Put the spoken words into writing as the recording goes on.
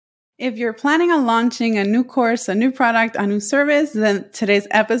If you're planning on launching a new course, a new product, a new service, then today's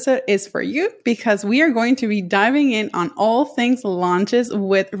episode is for you because we are going to be diving in on all things launches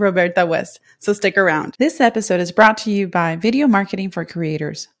with Roberta West. So stick around. This episode is brought to you by Video Marketing for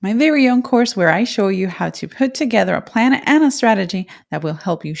Creators, my very own course where I show you how to put together a plan and a strategy that will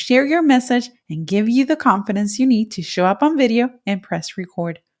help you share your message and give you the confidence you need to show up on video and press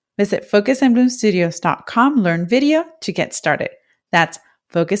record. Visit focusandbloomstudios.com, learn video to get started. That's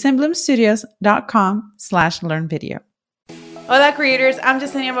focusandbloomstudios.com/learn video. Hola creators, I'm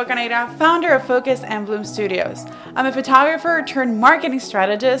Yesenia Bocaneira, founder of Focus and Bloom Studios. I'm a photographer turned marketing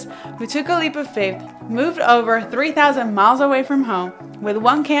strategist who took a leap of faith, moved over 3,000 miles away from home with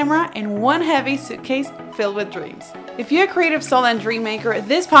one camera and one heavy suitcase filled with dreams. If you're a creative soul and dream maker,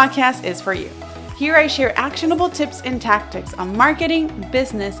 this podcast is for you. Here I share actionable tips and tactics on marketing,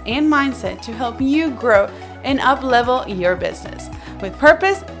 business, and mindset to help you grow and up-level your business with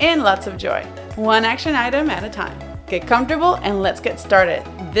purpose and lots of joy, one action item at a time. Get comfortable and let's get started.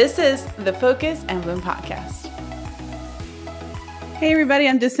 This is the Focus and Bloom Podcast. Hey everybody,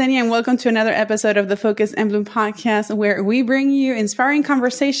 I'm Yesenia and welcome to another episode of the Focus and Bloom Podcast where we bring you inspiring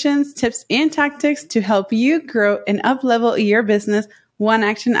conversations, tips, and tactics to help you grow and up-level your business one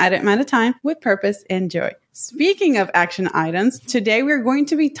action item at a time with purpose and joy. Speaking of action items, today we're going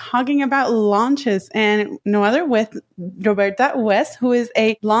to be talking about launches and no other with Roberta West, who is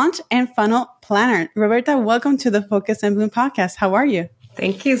a launch and funnel planner. Roberta, welcome to the Focus and Bloom Podcast. How are you?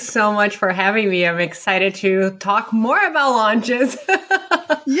 Thank you so much for having me. I'm excited to talk more about launches.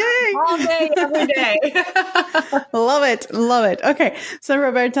 Yay! All day, every day. Love it. Love it. Okay. So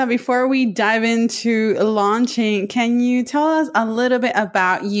Roberta, before we dive into launching, can you tell us a little bit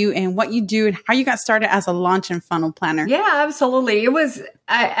about you and what you do and how you got started as a launch and funnel planner? Yeah, absolutely. It was,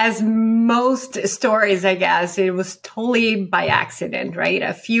 as most stories, I guess, it was totally by accident, right?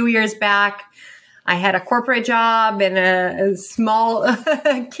 A few years back, I had a corporate job and a small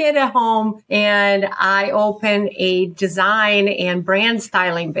kid at home, and I opened a design and brand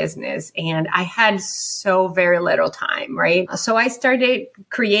styling business, and I had so very little time, right? So I started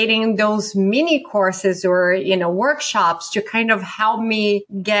creating those mini courses or, workshops to kind of help me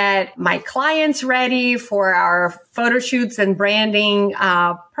get my clients ready for our photo shoots and branding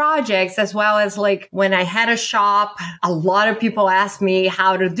projects, as well as like when I had a shop, a lot of people asked me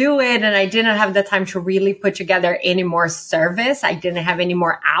how to do it, and I didn't have the time to really put together any more service. I didn't have any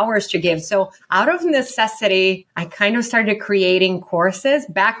more hours to give. So out of necessity, I kind of started creating courses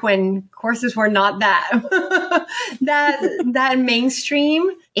back when courses were not that that mainstream.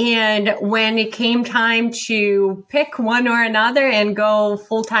 And when it came time to pick one or another and go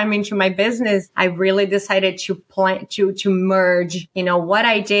full time into my business, I really decided to plan to merge, what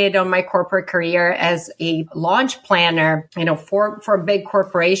I did on my corporate career as a launch planner, for big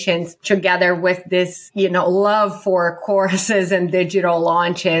corporations together with this, love for courses and digital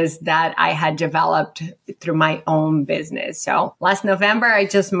launches that I had developed through my own business. So last November, I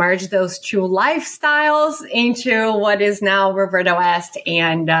just merged those two lifestyles into what is now Roberta West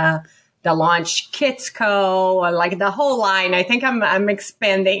and the Launch Kits Co., like the whole line. I think I'm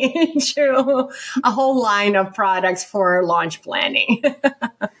expanding into a whole line of products for launch planning.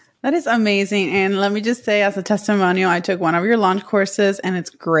 That is amazing. And let me just say as a testimonial, I took one of your launch courses and it's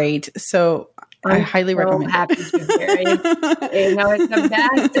great. So I highly recommend it. Happy to hear it. It's the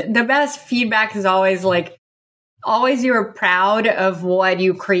best. The best feedback is always always you're proud of what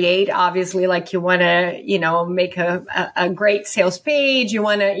you create. Obviously, like you want to, make a great sales page. You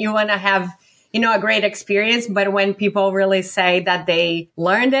want to have, a great experience. But when people really say that they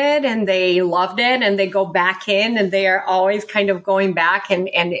learned it and they loved it and they go back in and they are always kind of going back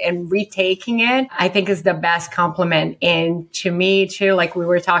and retaking it, I think is the best compliment. And to me too, like we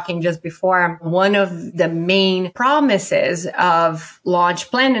were talking just before, one of the main promises of Launch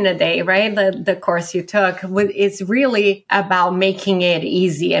Plan in a Day, right? The course you took is really about making it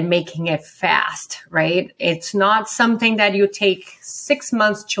easy and making it fast, right? It's not something that you take 6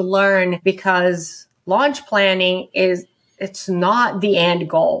 months to learn because launch planning it's not the end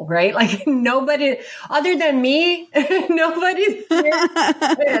goal, right? Like nobody other than me, nobody's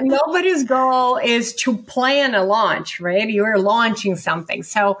goal is to plan a launch, right? You're launching something.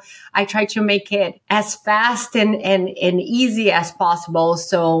 So I try to make it as fast and easy as possible.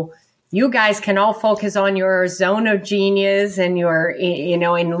 So you guys can all focus on your zone of genius and your, in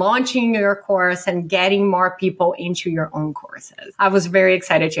launching your course and getting more people into your own courses. I was very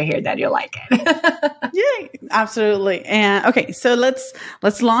excited to hear that you like it. Yeah, absolutely. And okay, so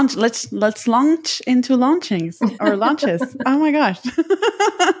let's launch into launchings or launches. Oh my gosh.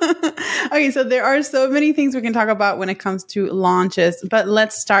 Okay, so there are so many things we can talk about when it comes to launches, but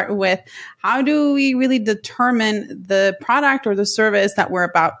let's start with, how do we really determine the product or the service that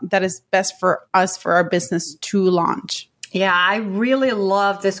is best for us, for our business to launch? Yeah, I really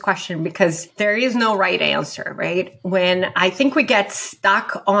love this question because there is no right answer, right? When I think we get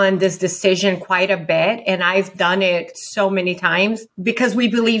stuck on this decision quite a bit, and I've done it so many times, because we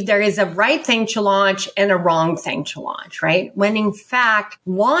believe there is a right thing to launch and a wrong thing to launch, right? When in fact,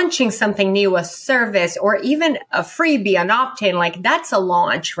 launching something new, a service, or even a freebie, an opt-in, like that's a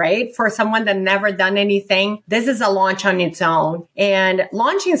launch, right? For someone that never done anything, this is a launch on its own. And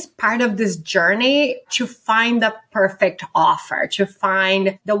launching is part of this journey to find the perfect offer, to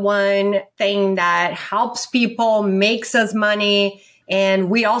find the one thing that helps people, makes us money, and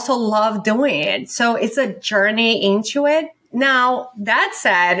we also love doing it. So it's a journey into it. Now, that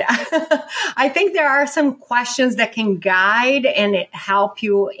said, I think there are some questions that can guide and help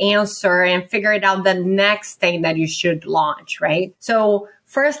you answer and figure it out the next thing that you should launch, right? So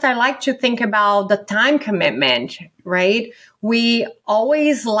first, I like to think about the time commitment, right? We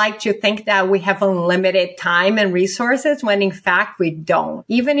always like to think that we have unlimited time and resources when in fact we don't.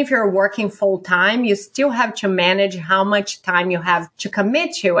 Even if you're working full time, you still have to manage how much time you have to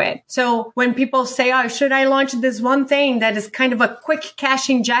commit to it. So when people say, oh, should I launch this one thing that is kind of a quick cash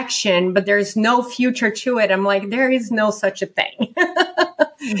injection, but there's no future to it? I'm like, there is no such a thing.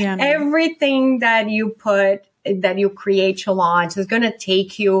 Yeah, no. Everything that you create to launch is going to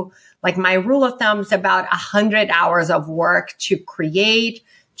take you, like my rule of thumb is about 100 hours of work to create,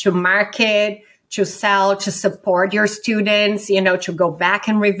 to market, to sell, to support your students, to go back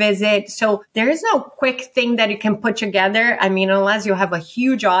and revisit. So there is no quick thing that you can put together. I mean, unless you have a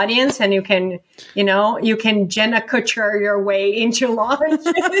huge audience and you can Jenna Kutcher your way into launch.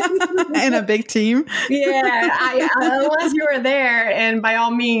 And a big team. Yeah, unless you are there, and by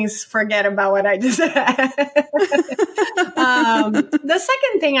all means, forget about what I just said. The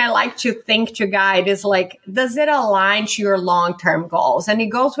second thing I like to think to guide is like, does it align to your long-term goals? And it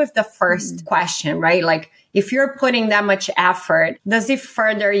goes with the first question, right? Like, if you're putting that much effort, does it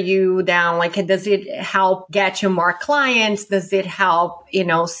further you down? Like, does it help get you more clients? Does it help,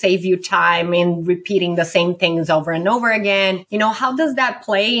 save you time in repeating the same things over and over again? How does that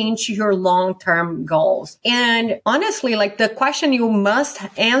play into your long-term goals? And honestly, like the question you must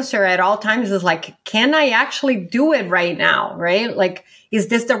answer at all times is like, can I actually do it right now? Right? Like, is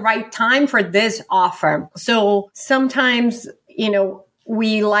this the right time for this offer? So sometimes,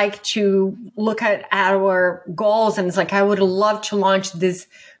 we like to look at our goals and it's like, I would love to launch this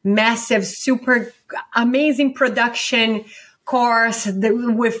massive, super amazing production course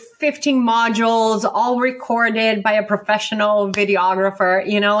with 15 modules, all recorded by a professional videographer.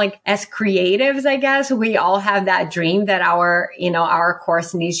 Like as creatives, I guess we all have that dream that our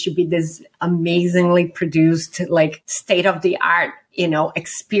course needs to be this amazingly produced, like state of the art,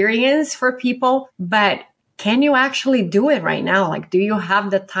 experience for people. But can you actually do it right now? Like, do you have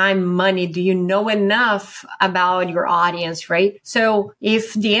the time, money? Do you know enough about your audience, right? So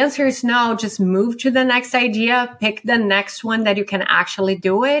if the answer is no, just move to the next idea, pick the next one that you can actually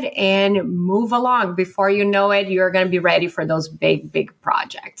do it and move along. Before you know it, you're going to be ready for those big, big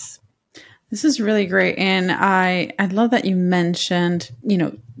projects. This is really great. And I love that you mentioned,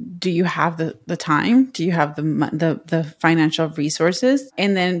 do you have the time? Do you have the financial resources?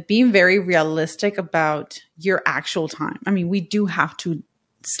 And then being very realistic about your actual time. I mean, we do have to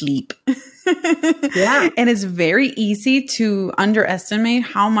sleep. Yeah. And it's very easy to underestimate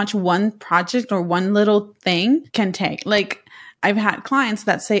how much one project or one little thing can take. Like, I've had clients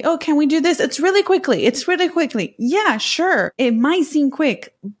that say, oh, can we do this? It's really quickly. Yeah, sure. It might seem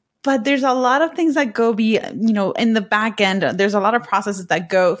quick, but there's a lot of things that go in the back end. There's a lot of processes that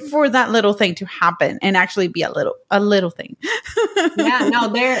go for that little thing to happen and actually be a little thing. Yeah,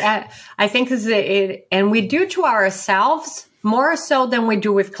 no, I think is it, and we do to ourselves more so than we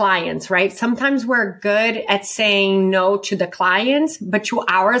do with clients, right? Sometimes we're good at saying no to the clients, but to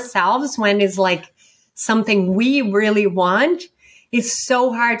ourselves, when it's like something we really want, it's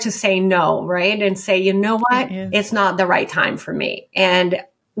so hard to say no, right? And say, you know what? It's not the right time for me. And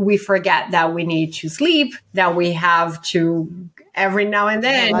we forget that we need to sleep, that we have to every now and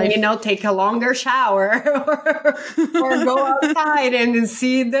then, take a longer shower or go outside and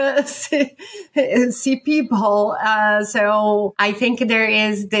see see people. So I think there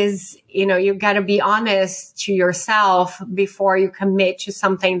is this, you've got to be honest to yourself before you commit to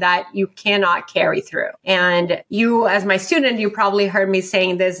something that you cannot carry through. And you, as my student, you probably heard me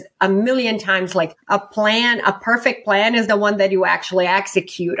saying this a million times, like a perfect plan is the one that you actually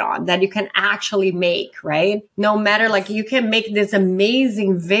execute on, that you can actually make, right? No matter, like, you can make this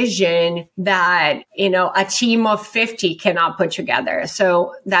amazing vision that, a team of 50 cannot put together.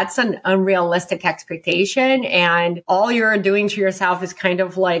 So that's an unrealistic expectation. And all you're doing to yourself is kind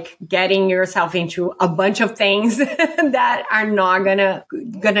of like getting yourself into a bunch of things that are not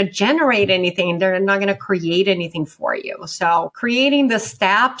gonna generate anything. They're not gonna create anything for you. So creating the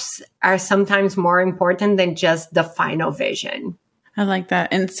steps are sometimes more important than just the final vision. I like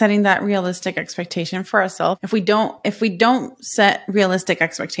that. And setting that realistic expectation for ourselves. If we don't set realistic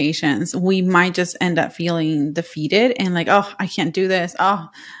expectations, we might just end up feeling defeated and like, oh, I can't do this. Oh,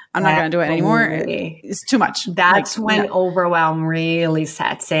 I'm not going to do it anymore. It's too much. That's when overwhelm really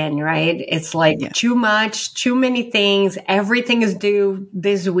sets in, right? It's like too much, too many things. Everything is due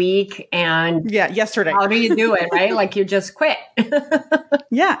this week. And yesterday. How do you do it, right? Like you just quit.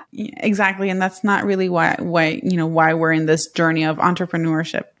 Yeah, exactly. And that's not really why we're in this journey of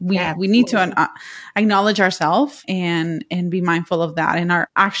entrepreneurship. We need to acknowledge ourselves and be mindful of that in our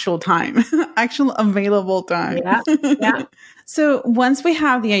actual time, actual available time. Yeah. So once we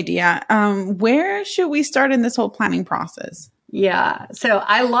have the idea, where should we start in this whole planning process? Yeah. So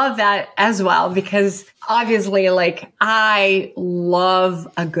I love that as well, because obviously, like, I love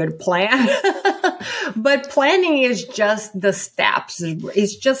a good plan, but planning is just the steps.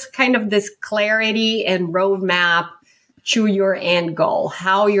 It's just kind of this clarity and roadmap to your end goal,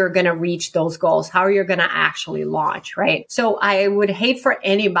 how you're going to reach those goals, how you're going to actually launch, right? So I would hate for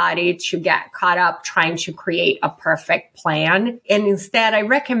anybody to get caught up trying to create a perfect plan. And instead, I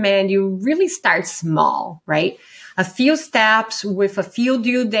recommend you really start small, right? A few steps with a few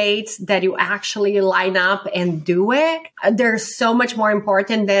due dates that you actually line up and do it. They're so much more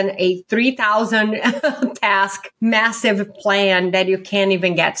important than a 3,000 task massive plan that you can't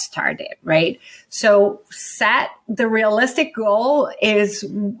even get started, right? So set the realistic goal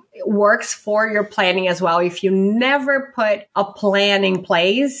works for your planning as well. If you never put a plan in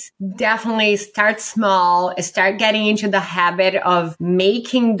place, definitely start small, start getting into the habit of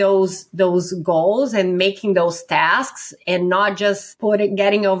making those goals and making those tasks, and not just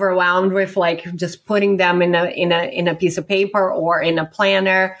getting overwhelmed with like just putting them in a piece of paper or in a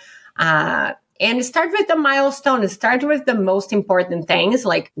planner. And start with the milestone. Start with the most important things,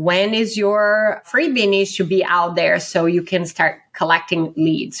 like when is your freebie needs to be out there so you can start collecting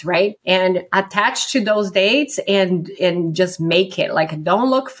leads, right? And attach to those dates and just make it. Like,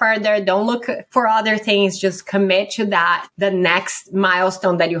 don't look further. Don't look for other things. Just commit to that, the next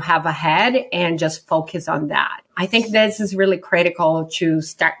milestone that you have ahead, and just focus on that. I think this is really critical to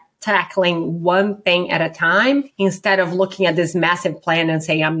start tackling one thing at a time instead of looking at this massive plan and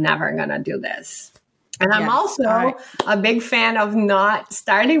saying, I'm never going to do this. And I'm also a big fan of not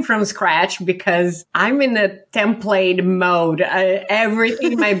starting from scratch, because I'm in a template mode.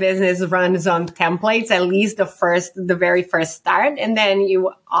 Everything in my business runs on templates, at least the very first start. And then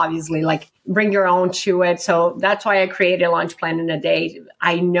you obviously like bring your own to it. So that's why I created Launch Plan in a Day.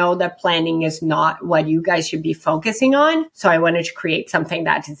 I know that planning is not what you guys should be focusing on. So I wanted to create something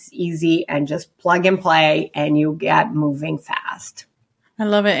that is easy and just plug and play, and you get moving fast. I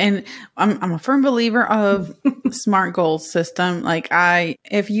love it. And I'm a firm believer of SMART goals system. Like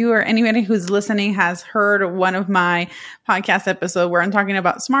if you or anybody who's listening has heard one of my podcast episodes where I'm talking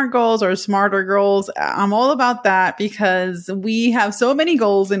about SMART goals or smarter goals, I'm all about that, because we have so many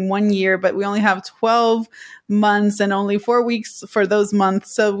goals in 1 year, but we only have 12 months and only 4 weeks for those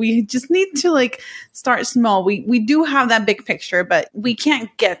months. So we just need to like start small. We do have that big picture, but we can't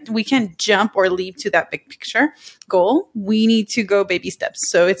jump or leap to that big picture goal. We need to go baby steps.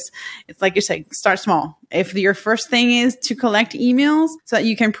 So it's like you're saying, start small. If your first thing is to collect emails so that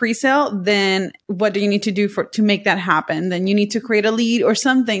you can pre-sale, then what do you need to do to make that happen? Then you need to create a lead or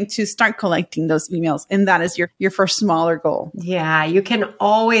something to start collecting those emails. And that is your first smaller goal. Yeah, you can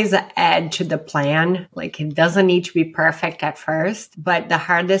always add to the plan. Like, it doesn't need to be perfect at first, but the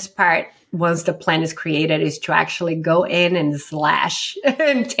hardest part once the plan is created is to actually go in and slash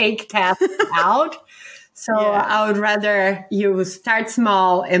and take tasks out. So I would rather you start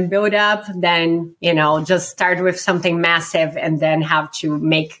small and build up than, just start with something massive and then have to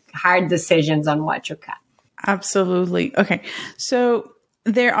make hard decisions on what you cut. Absolutely. Okay. So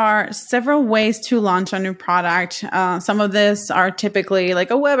there are several ways to launch a new product. Some of this are typically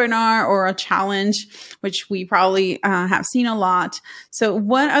like a webinar or a challenge, which we probably have seen a lot. So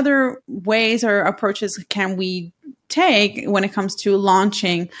what other ways or approaches can we take when it comes to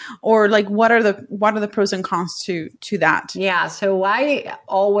launching, or like what are the pros and cons to that? Yeah, so I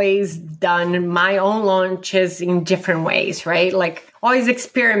always done my own launches in different ways, right? Like always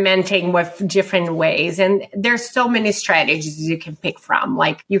experimenting with different ways. And there's so many strategies you can pick from.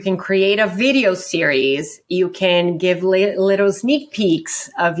 Like you can create a video series. You can give little sneak peeks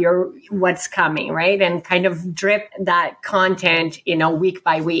of what's coming, right? And kind of drip that content, week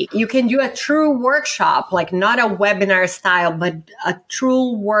by week. You can do a true workshop, like not a webinar style, but a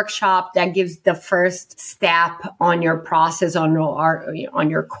true workshop that gives the first step on your process, on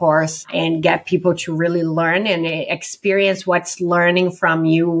your course, and get people to really learn and experience what's learning from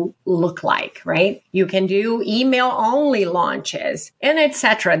you look like, right? You can do email only launches and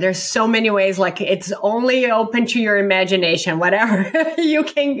etc. There's so many ways, like it's only open to your imagination, whatever you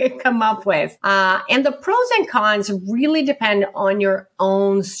can come up with. And the pros and cons really depend on your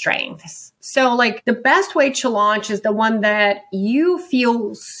own strengths. So like the best way to launch is the one that you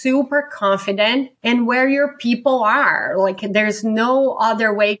feel super confident and where your people are. Like there's no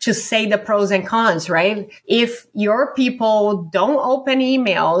other way to say the pros and cons, right? If your people don't open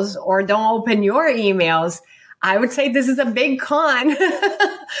emails or don't open your emails, I would say this is a big con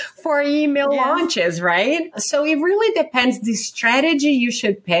for email launches, right? So it really depends. The strategy you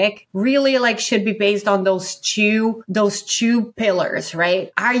should pick really should be based on those two pillars,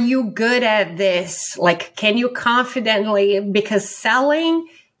 right? Are you good at this? Like, can you confidently, because selling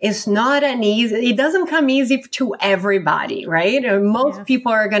is not it doesn't come easy to everybody, right? Most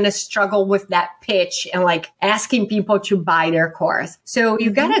people are going to struggle with that pitch and asking people to buy their course. So you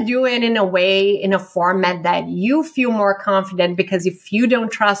got to do it in a way, in a format that you feel more confident, because if you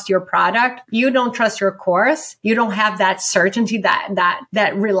don't trust your product, you don't trust your course, you don't have that certainty,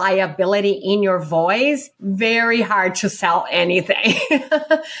 that reliability in your voice, very hard to sell anything.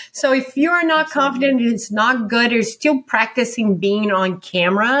 So if you're not confident, it's not good, you're still practicing being on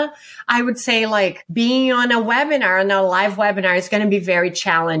camera, I would say being on a webinar, on a live webinar is going to be very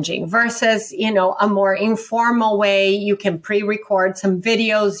challenging versus, a more informal way. You can pre-record some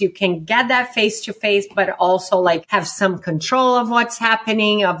videos. You can get that face to face, but also have some control of what's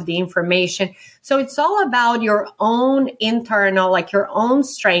happening, of the information. So it's all about your own internal, your own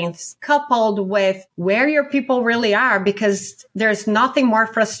strengths coupled with where your people really are, because there's nothing more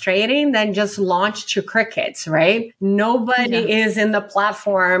frustrating than just launch to crickets, right? Nobody is in the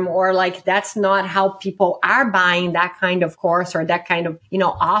platform, or that's not how people are buying that kind of course or that kind of,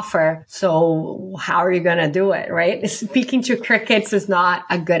 offer. So how are you going to do it, right? Speaking to crickets is not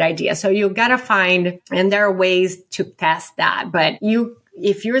a good idea. So you got to find, and there are ways to test that, but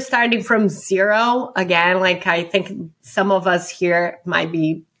if you're starting from zero, again, I think some of us here might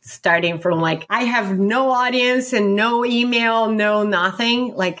be starting from I have no audience and no email, no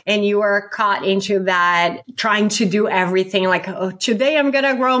nothing, and you are caught into that trying to do everything. Today I'm going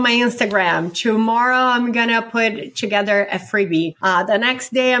to grow my Instagram. Tomorrow I'm going to put together a freebie. The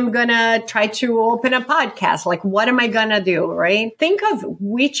next day I'm going to try to open a podcast. What am I going to do? Right? Think of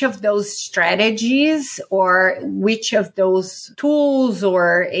which of those strategies or which of those tools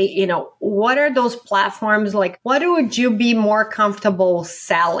or, what are those platforms? What would you be more comfortable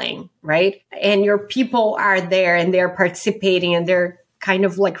selling? Right? And your people are there and they're participating and they're kind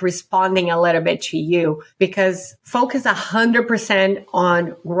of responding a little bit to you, because focus 100%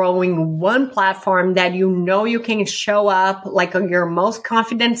 on growing one platform that you can show up your most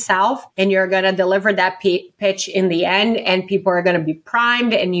confident self, and you're going to deliver that pitch in the end, and people are going to be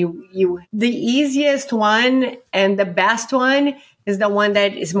primed. And the easiest one and the best one is the one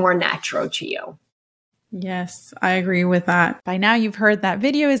that is more natural to you. Yes, I agree with that. By now, you've heard that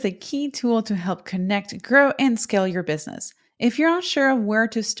video is a key tool to help connect, grow, and scale your business. If you're unsure of where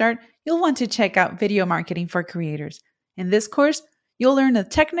to start, you'll want to check out Video Marketing for Creators. In this course, you'll learn the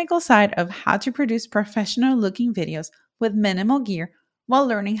technical side of how to produce professional-looking videos with minimal gear, while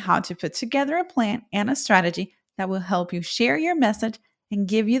learning how to put together a plan and a strategy that will help you share your message and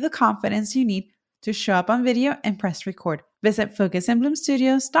give you the confidence you need to show up on video and press record. Visit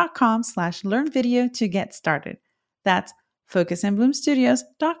focusandbloomstudios.com/learnvideo to get started. That's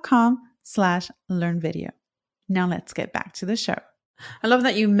focusandbloomstudios.com/learnvideo. Now let's get back to the show. I love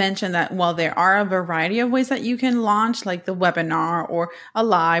that you mentioned that while there are a variety of ways that you can launch, like the webinar or a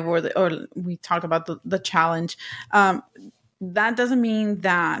live, or we talked about the challenge, that doesn't mean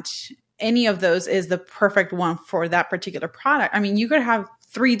that any of those is the perfect one for that particular product. I mean, you could have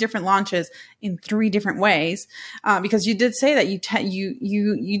 3 different launches in 3 different ways, because you did say that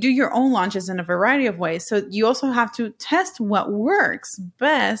you do your own launches in a variety of ways. So you also have to test what works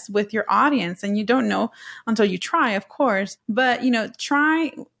best with your audience, and you don't know until you try, of course. But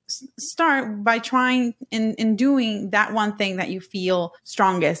start by trying and doing that one thing that you feel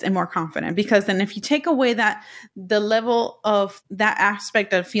strongest and more confident, because then if you take away the level of that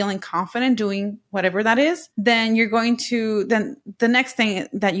aspect of feeling confident doing whatever that is, then then the next thing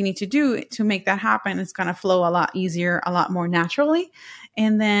that you need to do to make that happen is going to flow a lot easier, a lot more naturally.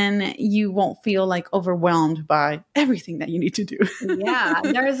 And then you won't feel like overwhelmed by everything that you need to do. Yeah,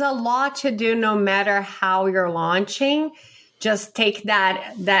 there's a lot to do no matter how you're launching. Just take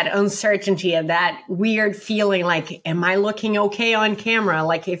that uncertainty and that weird feeling like, am I looking okay on camera?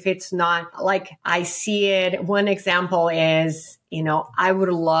 Like if it's not, like I see it. One example is, I would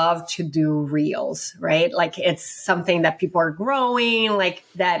love to do reels, right? Like it's something that people are growing, like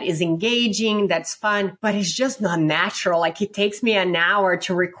that is engaging, that's fun, but it's just not natural. Like it takes me an hour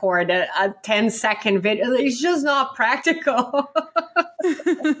to record a 10-second video. It's just not practical.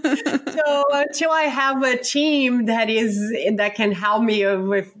 So until I have a team that can help me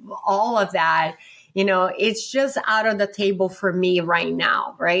with all of that, it's just out of the table for me right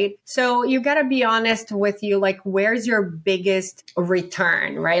now, right? So you got to be honest with you, like, where's your biggest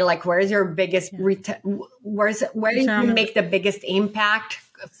return, right? Like, where's your biggest return? Where you can make the biggest impact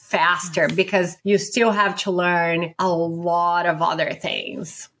faster, because you still have to learn a lot of other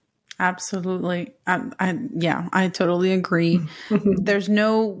things. Absolutely. I totally agree. There's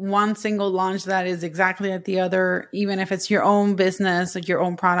no one single launch that is exactly like the other. Even if it's your own business, like your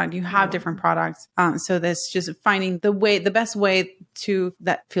own product, you have different products. So that's just finding the best way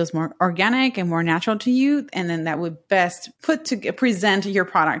that feels more organic and more natural to you. And then that would best present your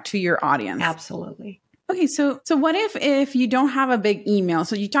product to your audience. Absolutely. Okay, so what if you don't have a big email?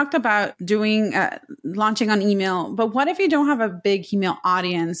 So you talked about doing launching on email, but what if you don't have a big email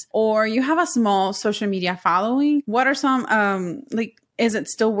audience, or you have a small social media following? What are some is it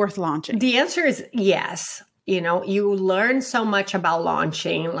still worth launching? The answer is yes. You learn so much about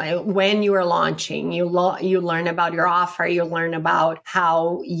launching. Like when you are launching, you learn about your offer. You learn about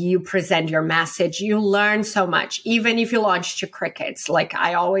how you present your message. You learn so much, even if you launch to crickets. Like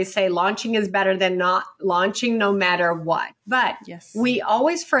I always say, launching is better than not launching, no matter what. But we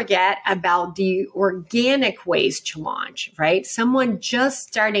always forget about the organic ways to launch, right? Someone just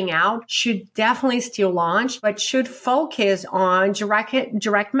starting out should definitely still launch, but should focus on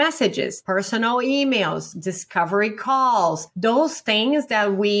direct messages, personal emails, discovery calls. Those things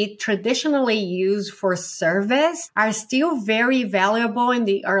that we traditionally use for service are still very valuable in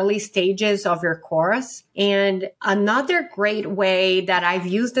the early stages of your course. And another great way that I've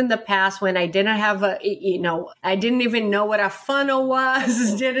used in the past when I didn't have I didn't even know what a funnel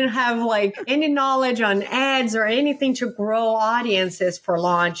was, didn't have like any knowledge on ads or anything to grow audiences for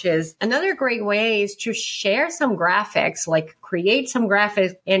launches. Another great way is to share some graphics, like create some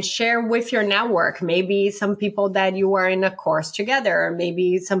graphics and share with your network. Maybe some people that you are in a course together, or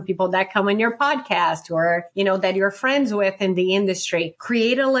maybe some people that come on your podcast, or, that you're friends with in the industry.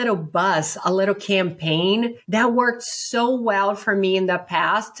 Create a little buzz, a little campaign that worked so well for me in the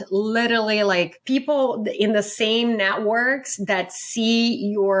past. Literally like people in the same networks that see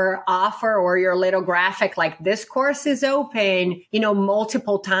your offer or your little graphic, like this course is open,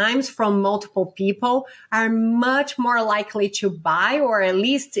 multiple times from multiple people, are much more likely to buy, or at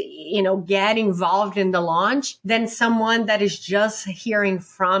least, get involved in the launch, than someone that is just hearing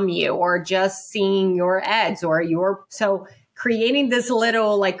from you or just seeing your ads so creating this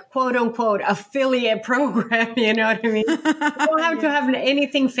little like quote unquote affiliate program, you know what I mean? You don't have to have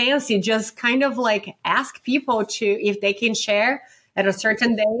anything fancy, just kind of like ask people if they can share at a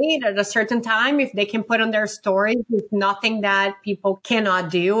certain date, at a certain time, if they can put on their stories. It's nothing that people cannot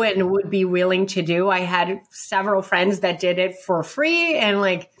do and would be willing to do. I had several friends that did it for free, and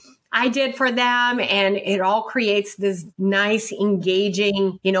like I did for them, and it all creates this nice,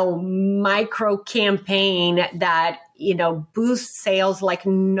 engaging, micro campaign that, boosts sales like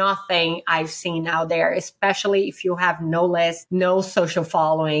nothing I've seen out there, especially if you have no list, no social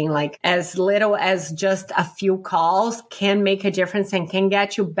following. Like as little as just a few calls can make a difference and can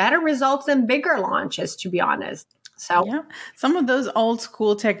get you better results than bigger launches, to be honest. So yeah, some of those old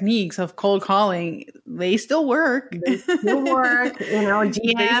school techniques of cold calling, they still work. They still work,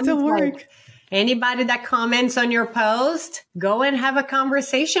 DMs. They still work. Like anybody that comments on your post, go and have a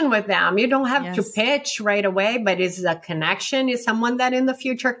conversation with them. You don't have to pitch right away, but it's a connection. Is someone that in the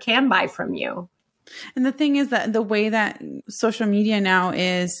future can buy from you. And the thing is that the way that social media now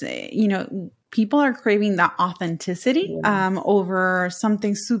is, people are craving that authenticity over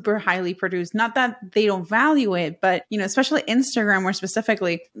something super highly produced. Not that they don't value it, but especially Instagram, more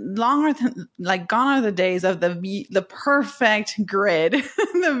specifically, gone are the days of the perfect grid,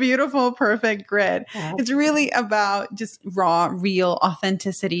 the beautiful perfect grid. It's really about just raw, real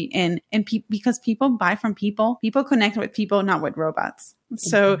authenticity, and because people buy from people connect with people, not with robots.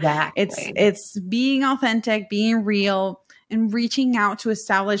 So it's being authentic, being real, and reaching out to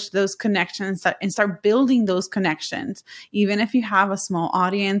establish those connections and start building those connections. Even if you have a small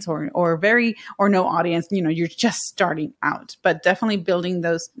audience or no audience, you're just starting out, but definitely building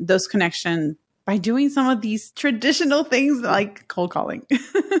those connections by doing some of these traditional things like cold calling.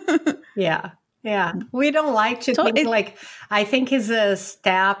 Yeah. We don't like to think I think is a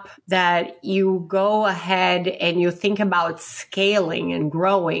step that you go ahead and you think about scaling and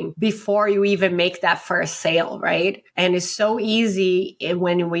growing before you even make that first sale, right? And it's so easy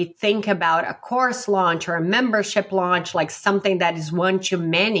when we think about a course launch or a membership launch, like something that is one to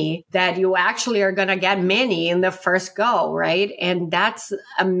many, that you actually are going to get many in the first go, right? And that's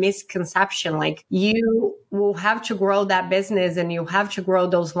a misconception. Like, you will have to grow that business and you have to grow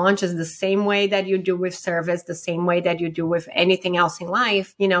those launches the same way that you do with service, the same way that you do with anything else in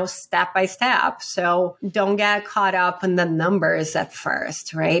life, step by step. So don't get caught up in the numbers at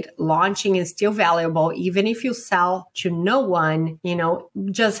first, right? Launching is still valuable. Even if you sell to no one,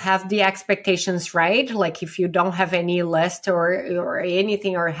 just have the expectations right. Like, if you don't have any list or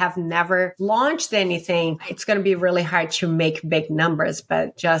anything, or have never launched anything, it's going to be really hard to make big numbers,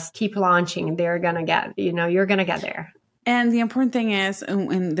 but just keep launching. They're going to get, you're going to get there. And the important thing is,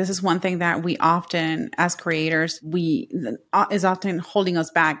 and this is one thing that we often, as creators, is often holding us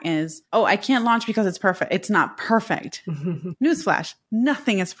back is, I can't launch because it's perfect. It's not perfect. Newsflash,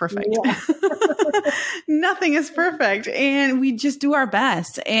 nothing is perfect. Yeah. Nothing is perfect. And we just do our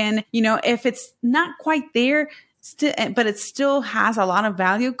best. And, if it's not quite there, but it still has a lot of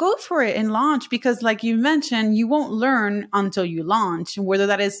value, go for it and launch, because like you mentioned, you won't learn until you launch, whether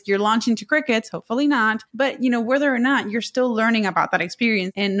that is you're launching to crickets, hopefully not, but whether or not you're still learning about that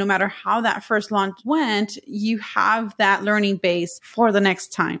experience. And no matter how that first launch went, you have that learning base for the next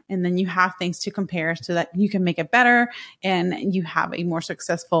time. And then you have things to compare so that you can make it better and you have a more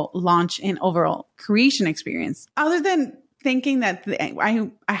successful launch and overall creation experience. Other than thinking that I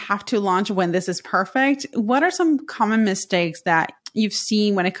have to launch when this is perfect, what are some common mistakes that you've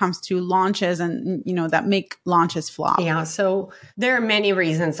seen when it comes to launches and, that make launches flop? Yeah. So there are many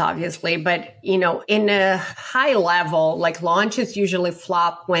reasons, obviously, but, in a high level, like, launches usually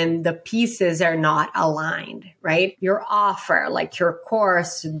flop when the pieces are not aligned, right? Your offer, like your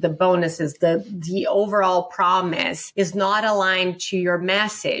course, the bonuses, the overall promise is not aligned to your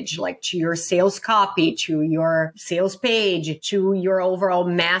message, like to your sales copy, to your sales page, to your overall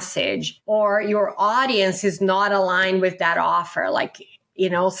message, or your audience is not aligned with that offer.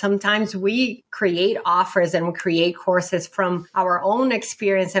 Sometimes we create offers and we create courses from our own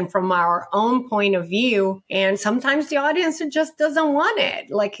experience and from our own point of view. And sometimes the audience just doesn't want it.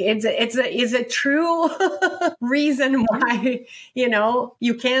 Like, it's a true reason why,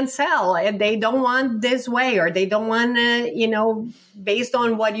 you can't sell. They don't want this way, or they don't want to, based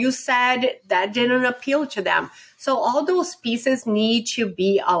on what you said, that didn't appeal to them. So all those pieces need to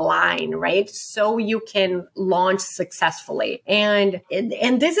be aligned, right? So you can launch successfully. And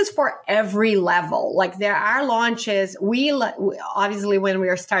this is for every level. Like, there are launches. We obviously, when we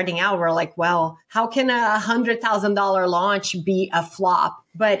are starting out, we're like, well, how can a $100,000 launch be a flop?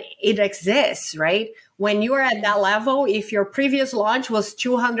 But it exists, right? When you are at that level, if your previous launch was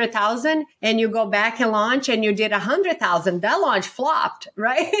 200,000 and you go back and launch and you did 100,000, that launch flopped,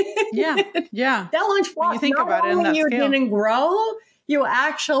 right? Yeah. That launch flopped. When you think about it in that you scale. Didn't grow, you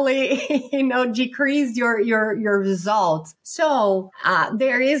actually, decrease your results. So,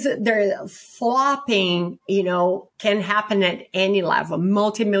 flopping, can happen at any level,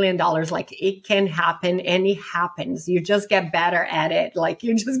 multi-million dollars. Like, it can happen and it happens. You just get better at it. Like,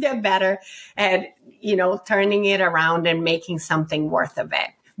 you just get better at, turning it around and making something worth of it.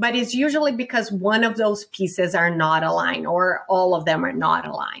 But it's usually because one of those pieces are not aligned, or all of them are not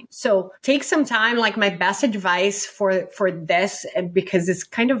aligned. So take some time. Like, my best advice for this, because it's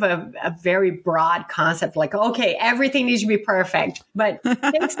kind of a very broad concept, like, okay, everything needs to be perfect, but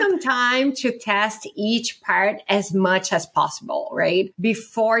take some time to test each part as much as possible, right?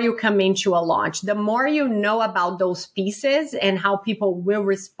 Before you come into a launch. The more you know about those pieces and how people will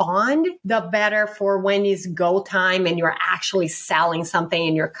respond, the better for when it's go time and you're actually selling something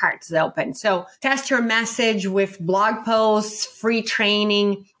and you're cards open. So test your message with blog posts, free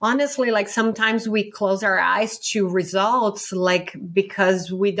training. Honestly, like sometimes we close our eyes to results, like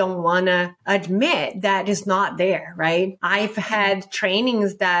because we don't want to admit that it's not there, right? I've had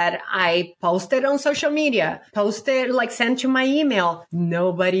trainings that I posted on social media, like sent to my email.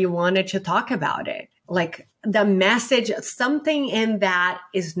 Nobody wanted to talk about it. Like the message, something in that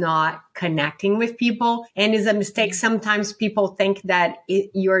is not connecting with people and is a mistake. Sometimes people think that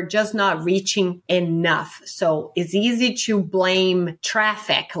you're just not reaching enough. So it's easy to blame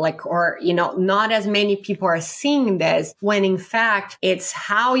traffic, or, not as many people are seeing this, when in fact it's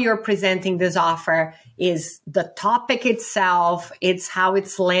how you're presenting this offer, is the topic itself. It's how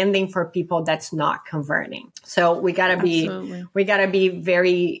it's landing for people that's not converting. So we gotta be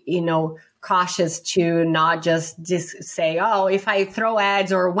very, cautious to not just say, oh, if I throw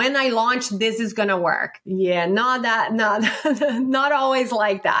ads or when I launch, this is going to work. Yeah, not always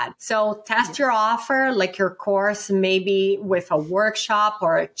like that. So test your offer, like your course, maybe with a workshop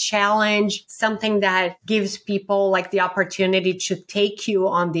or a challenge, something that gives people like the opportunity to take you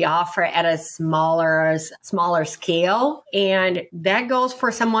on the offer at a smaller scale. And that goes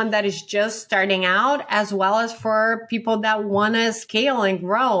for someone that is just starting out, as well as for people that want to scale and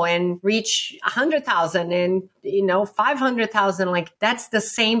grow and reach 100,000 and 500,000. Like that's the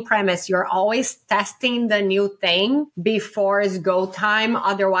same premise. You're always testing the new thing before it's go time.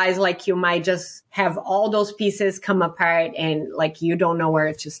 Otherwise, like you might just have all those pieces come apart and like you don't know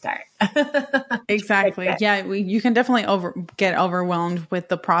where to start. Exactly. Yeah, you can definitely get overwhelmed with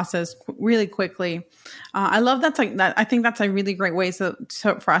the process really quickly. I love that. I think that's a really great way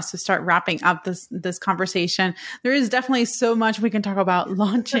for us to start wrapping up this conversation. There is definitely so much we can talk about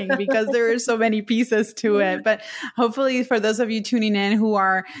launching because there are so many pieces to it. But hopefully, for those of you tuning in who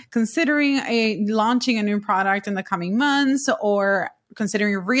are considering launching a new product in the coming months, or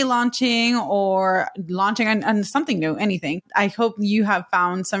considering relaunching or launching on something new, anything, I hope you have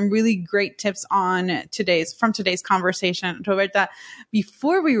found some really great tips from today's conversation. Roberta,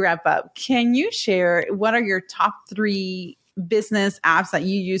 before we wrap up, can you share what are your top 3 business apps that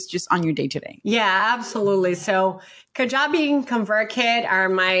you use just on your day-to-day? Yeah, absolutely. So Kajabi and ConvertKit are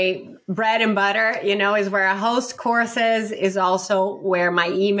my bread and butter, is where I host courses, is also where my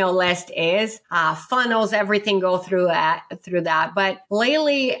email list is. Funnels, everything go through that. But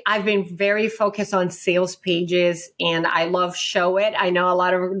lately, I've been very focused on sales pages, and I love Showit. I know a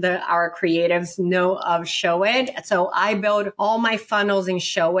lot of our creatives know of Showit. So I build all my funnels in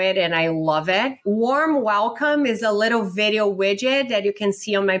Showit, and I love it. Warm Welcome is a little video widget that you can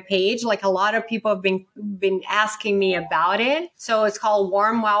see on my page. Like a lot of people have been asking me about it. So it's called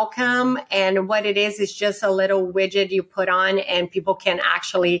Warm Welcome. And what it is just a little widget you put on and people can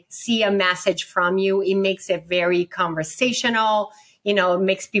actually see a message from you. It makes it very conversational. It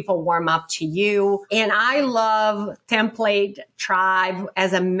makes people warm up to you. And I love Template Tribe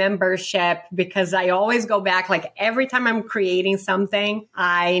as a membership because I always go back, like every time I'm creating something,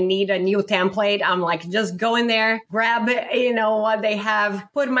 I need a new template. I'm like, just go in there, grab what they have,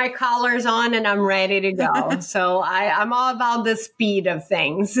 put my collars on, and I'm ready to go. So I'm all about the speed of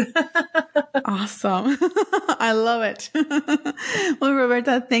things. Awesome. I love it. Well,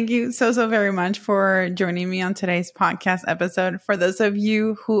 Roberta, thank you so very much for joining me on today's podcast episode. For those of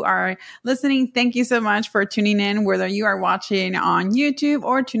you who are listening, thank you so much for tuning in, whether you are watching on YouTube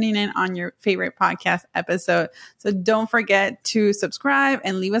or tuning in on your favorite podcast episode. So don't forget to subscribe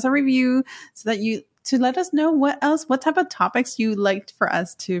and leave us a review to let us know what type of topics you liked for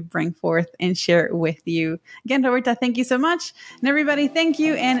us to bring forth and share with you. Again, Roberta, thank you so much. And everybody, thank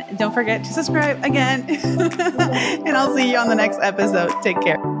you. And don't forget to subscribe again. And I'll see you on the next episode. Take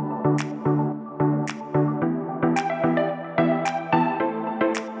care.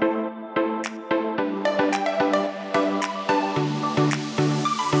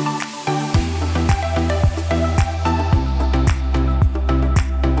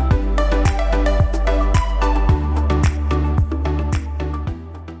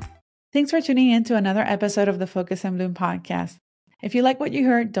 Thanks for tuning in to another episode of the Focus and Bloom podcast. If you like what you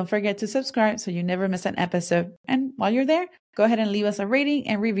heard, don't forget to subscribe so you never miss an episode. And while you're there, go ahead and leave us a rating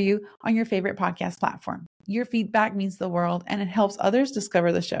and review on your favorite podcast platform. Your feedback means the world and it helps others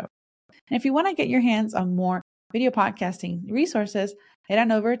discover the show. And if you want to get your hands on more video podcasting resources, head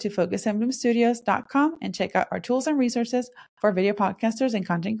on over to focusandbloomstudios.com and check out our tools and resources for video podcasters and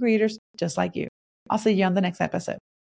content creators just like you. I'll see you on the next episode.